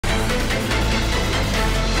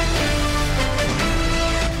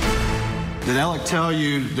Did Alec tell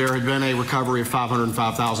you there had been a recovery of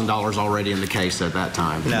 $505,000 already in the case at that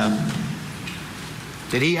time? No.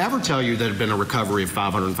 Did he ever tell you there had been a recovery of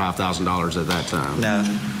 $505,000 at that time?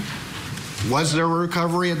 No. Was there a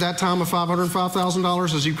recovery at that time of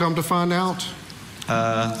 $505,000, as you come to find out?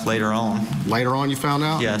 Later on. Later on you found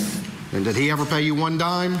out? Yes. And did he ever pay you one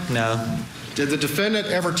dime? No. Did the defendant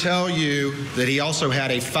ever tell you that he also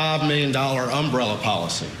had a $5 million umbrella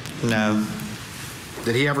policy? No.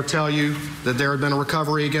 Did he ever tell you that there had been a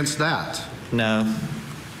recovery against that? No.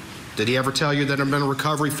 Did he ever tell you that there had been a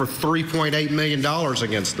recovery for $3.8 million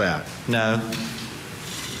against that? No.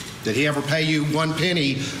 Did he ever pay you one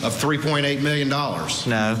penny of $3.8 million?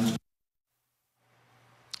 No.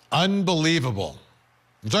 Unbelievable.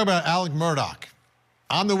 I'm talking about Alec Murdaugh.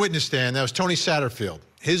 On the witness stand, that was Tony Satterfield.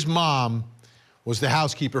 His mom was the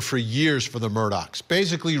housekeeper for years for the Murdaughs,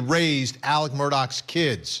 basically raised Alec Murdaugh's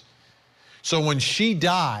kids. So when she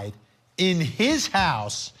died in his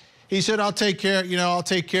house, he said, I'll take care, I'll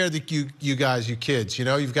take care of you guys, you kids.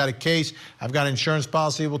 You've got a case, I've got an insurance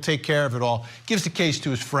policy, we'll take care of it all. Gives the case to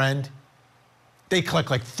his friend. They collect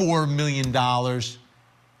like $4 million.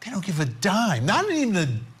 They don't give a dime, not even a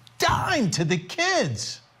dime to the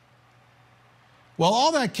kids. Well,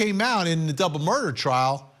 all that came out in the double murder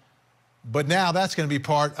trial, but now that's going to be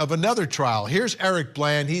part of another trial. Here's Eric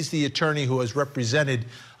Bland. He's the attorney who has represented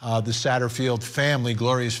the Satterfield family,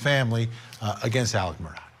 Gloria's family, against Alec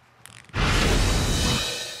Murdaugh.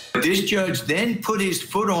 This judge then put his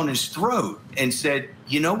foot on his throat and said,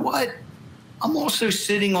 you know what? I'm also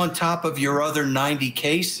sitting on top of your other 90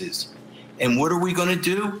 cases. And what are we going to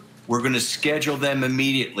do? We're going to schedule them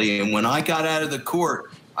immediately. And when I got out of the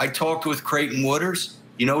court, I talked with Creighton Wooders.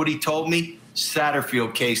 You know what he told me?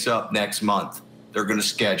 Satterfield case up next month. They're going to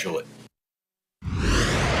schedule it.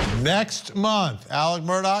 Next month, Alec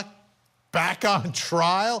Murdaugh back on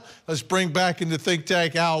trial. Let's bring back into Think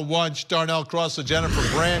Tank Al Wunsch, Darnell Crosland,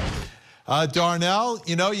 Jennifer Brandt. Darnell,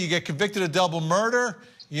 you get convicted of double murder.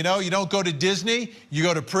 You don't go to Disney, you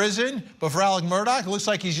go to prison. But for Alec Murdaugh, it looks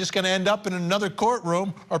like he's just going to end up in another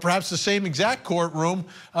courtroom, or perhaps the same exact courtroom,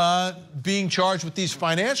 being charged with these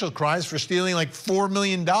financial crimes for stealing like $4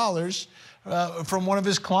 million from one of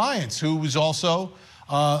his clients, who was also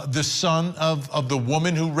the son of the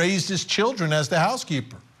woman who raised his children as the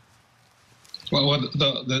housekeeper. Well,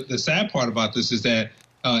 the sad part about this is that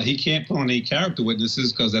he can't put on any character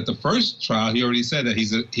witnesses, because at the first trial he already said that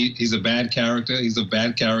he's a bad character. He's a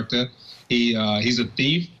bad character. He's a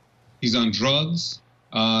thief. He's on drugs.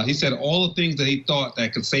 He said all the things that he thought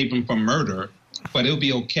that could save him from murder, but it'll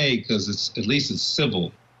be okay because at least it's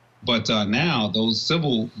civil. But now those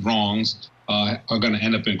civil wrongs are going to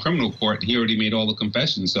end up in criminal court. He already made all the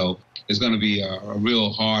confessions, so it's going to be a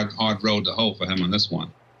real hard road to hoe for him on this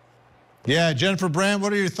one. Yeah, Jennifer Brandt,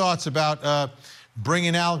 what are your thoughts about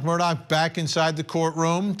bringing Alec Murdaugh back inside the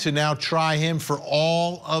courtroom to now try him for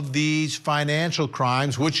all of these financial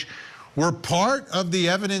crimes, which were part of the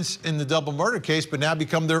evidence in the double murder case, but now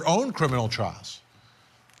become their own criminal trials?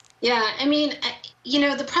 Yeah, I mean,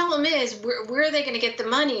 the problem is, where are they going to get the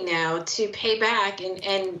money now to pay back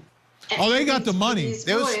and oh, they got the money.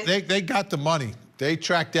 They got the money. They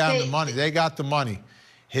tracked down the money. They got the money.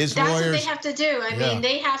 His lawyers. That's what they have to do. I mean,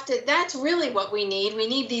 they have to. That's really what we need. We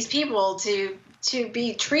need these people to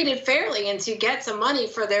be treated fairly and to get some money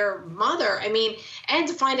for their mother. I mean, and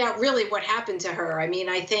to find out really what happened to her. I mean,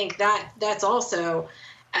 I think that's also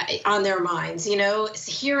on their minds.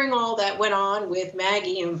 Hearing all that went on with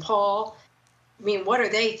Maggie and Paul. I mean, what are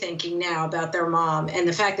they thinking now about their mom and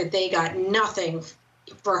the fact that they got nothing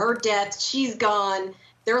for her death? She's gone.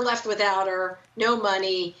 They're left without her. No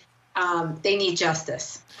money. They need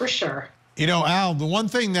justice, for sure. Al, the one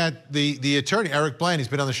thing that the attorney, Eric Bland, he's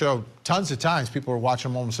been on the show tons of times. People are watching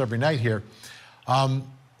him almost every night here.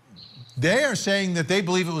 They are saying that they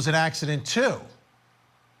believe it was an accident, too.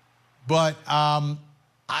 But,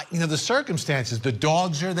 the circumstances, the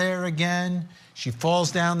dogs are there again. She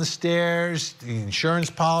falls down the stairs, the insurance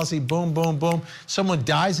policy, boom, boom, boom. Someone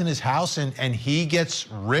dies in his house and he gets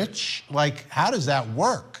rich? Like, how does that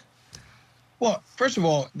work? Well, first of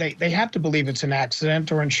all, they have to believe it's an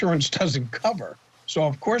accident or insurance doesn't cover. So,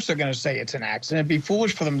 of course, they're going to say it's an accident. It'd be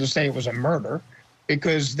foolish for them to say it was a murder,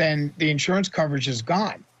 because then the insurance coverage is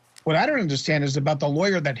gone. What I don't understand is about the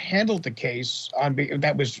lawyer that handled the case,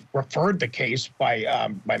 that was referred the case by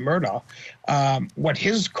Murdaugh, what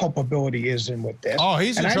his culpability is in with this. Oh,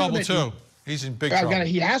 he's in trouble, too. He's in big trouble.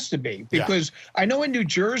 He has to be, because I know in New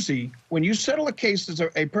Jersey, when you settle a case as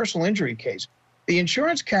a personal injury case, the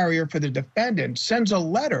insurance carrier for the defendant sends a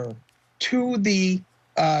letter to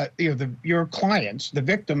your clients, the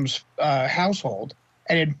victim's household,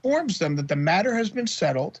 and informs them that the matter has been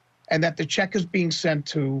settled and that the check is being sent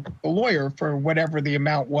to the lawyer for whatever the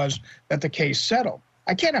amount was that the case settled.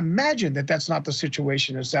 I can't imagine that that's not the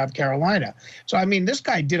situation in South Carolina. So, I mean, this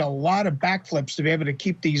guy did a lot of backflips to be able to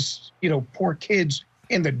keep these, poor kids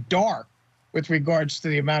in the dark with regards to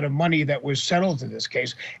the amount of money that was settled in this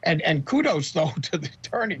case. And kudos, though, to the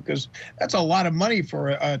attorney, because that's a lot of money for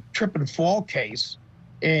a trip and fall case.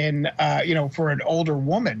 And, for an older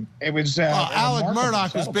woman, it was. Alec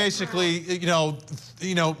Murdaugh was basically,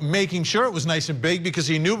 making sure it was nice and big because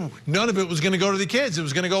he knew none of it was going to go to the kids. It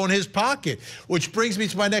was going to go in his pocket. Which brings me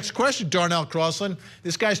to my next question, Darnell Crosland.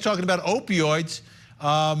 This guy's talking about opioids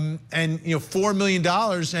and, $4 million,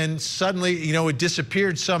 and suddenly, it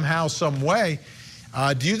disappeared somehow, some way.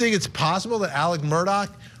 Do you think it's possible that Alec Murdaugh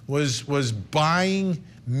was buying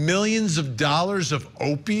millions of dollars of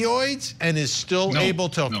opioids and is still able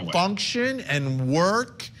to function and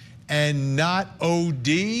work and not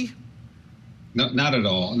OD? No, not at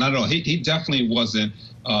all. Not at all. He definitely wasn't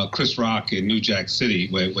Chris Rock in New Jack City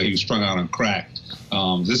where he was strung out on crack.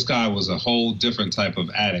 This guy was a whole different type of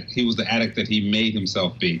addict. He was the addict that he made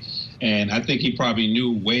himself be. And I think he probably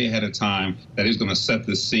knew way ahead of time that he was going to set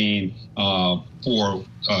the scene for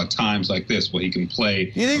times like this where he can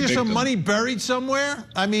play. You think there's some money buried somewhere?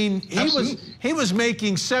 I mean, he was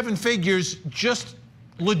making 7 figures just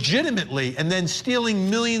legitimately and then stealing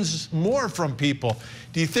millions more from people.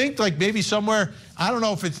 Do you think like maybe somewhere, I don't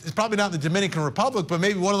know if it's probably not the Dominican Republic, but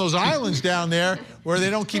maybe one of those islands down there where they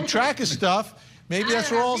don't keep track of stuff, maybe that's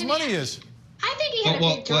where all his money is? I think he had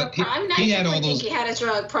a big drug problem. I think he had a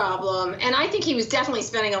drug problem, and I think he was definitely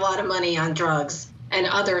spending a lot of money on drugs and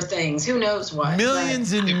other things. Who knows what?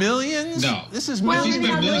 Millions and millions? No. This is millions.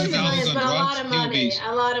 millions. Well, millions of dollars on but drugs, a lot of money.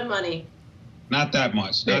 A lot of money. Not that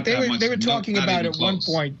much. They were talking about at one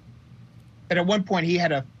point that at one point he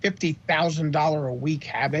had a $50,000 a week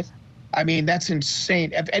habit. I mean, that's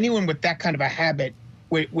insane. If anyone with that kind of a habit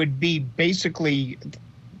would be basically,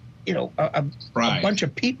 a bunch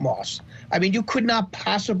of peat moss. I mean, you could not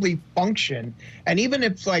possibly function. And even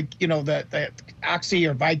if, like, the Oxy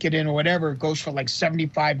or Vicodin or whatever goes for like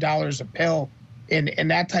 $75 a pill in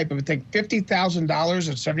that type of a thing, $50,000 and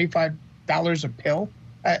 $75 a pill,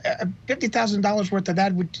 $50,000 worth of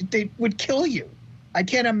that would kill you. I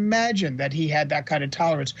can't imagine that he had that kind of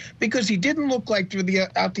tolerance because he didn't look like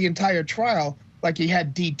throughout the entire trial like he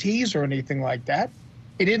had DTs or anything like that.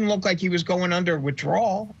 It didn't look like he was going under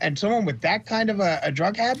withdrawal, and someone with that kind of a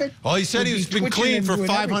drug habit. Well, he said he's been clean for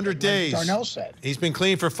 500 days. Like Darnell said he's been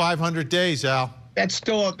clean for 500 days, Al. That's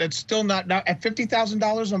still not at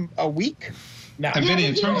 $50,000 a week. No.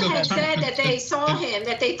 Yeah, people had said that they saw him,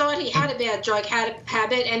 that they thought he had a bad drug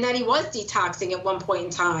habit, and that he was detoxing at one point in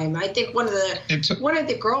time. I think one of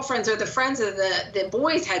the girlfriends or the friends of the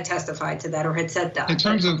boys had testified to that or had said that. In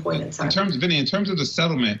terms of the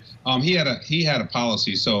settlement, he had a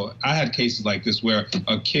policy. So I had cases like this where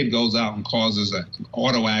a kid goes out and causes an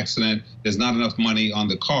auto accident. There's not enough money on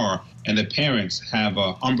the car, and the parents have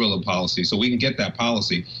an umbrella policy, so we can get that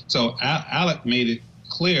policy. So Alec made it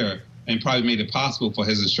clear and probably made it possible for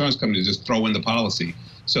his insurance company to just throw in the policy.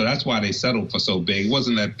 So that's why they settled for so big. It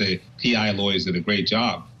wasn't that the PI lawyers did a great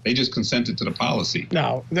job. They just consented to the policy.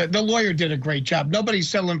 No, the lawyer did a great job. Nobody's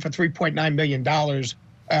settling for $3.9 million.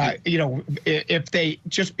 If they,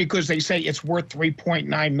 just because they say it's worth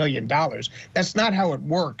 $3.9 million. That's not how it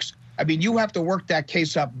works. I mean, you have to work that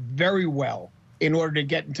case up very well in order to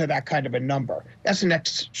get into that kind of a number. That's an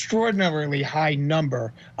extraordinarily high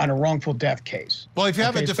number on a wrongful death case. Well, if you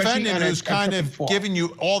have a defendant who's kind of giving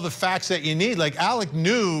you all the facts that you need, like Alec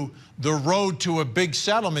knew the road to a big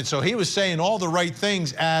settlement, so he was saying all the right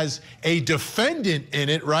things as a defendant in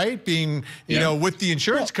it, right? Being, with the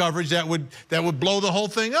insurance coverage that would blow the whole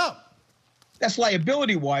thing up. That's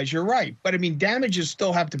liability-wise, you're right. But, I mean, damages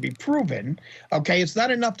still have to be proven, okay? It's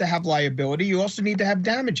not enough to have liability. You also need to have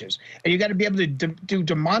damages. And you got to be able to do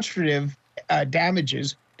demonstrative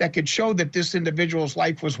damages that could show that this individual's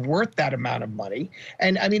life was worth that amount of money.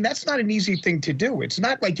 And, I mean, that's not an easy thing to do. It's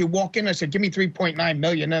not like you walk in and say, give me $3.9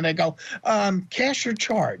 million, and they go, cash or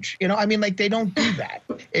charge. I mean, like, they don't do that.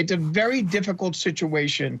 It's a very difficult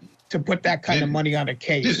situation to put that kind of money on a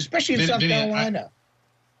case, especially in South Carolina.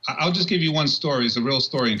 I'll just give you one story. It's a real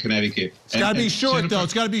story in Connecticut. It's got to be short, though.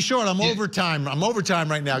 It's got to be short. I'm overtime. I'm overtime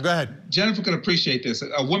right now. Go ahead. Jennifer could appreciate this.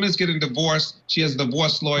 A woman's getting divorced. She has a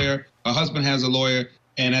divorce lawyer. Her husband has a lawyer.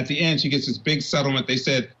 And at the end, she gets this big settlement. They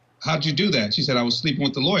said, how'd you do that? She said, I was sleeping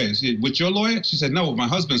with the lawyer. She said, with your lawyer? She said, no, with my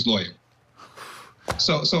husband's lawyer.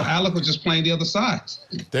 So Alec was just playing the other side.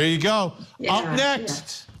 There you go. Up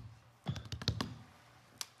next.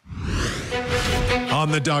 On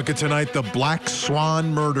the docket tonight, the Black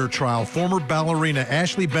Swan murder trial. Former ballerina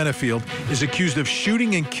Ashley Benefield is accused of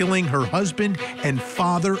shooting and killing her husband and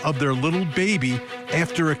father of their little baby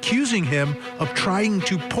after accusing him of trying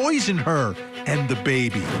to poison her and the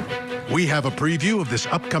baby. We have a preview of this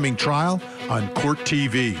upcoming trial on Court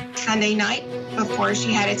TV. Sunday night, before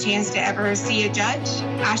she had a chance to ever see a judge,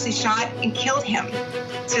 Ashley shot and killed him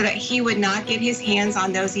so that he would not get his hands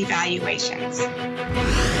on those evaluations.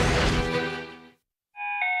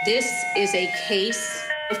 This is a case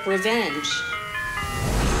of revenge.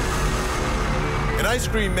 An ice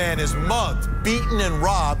cream man is mugged, beaten, and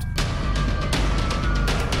robbed.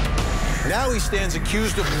 Now he stands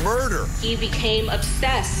accused of murder. He became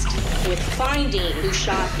obsessed with finding who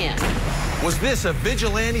shot him. Was this a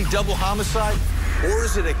vigilante double homicide, or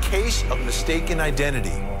is it a case of mistaken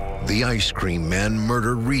identity? The Ice Cream Man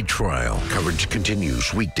murder retrial. Coverage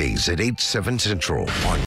continues weekdays at 8/7 Central on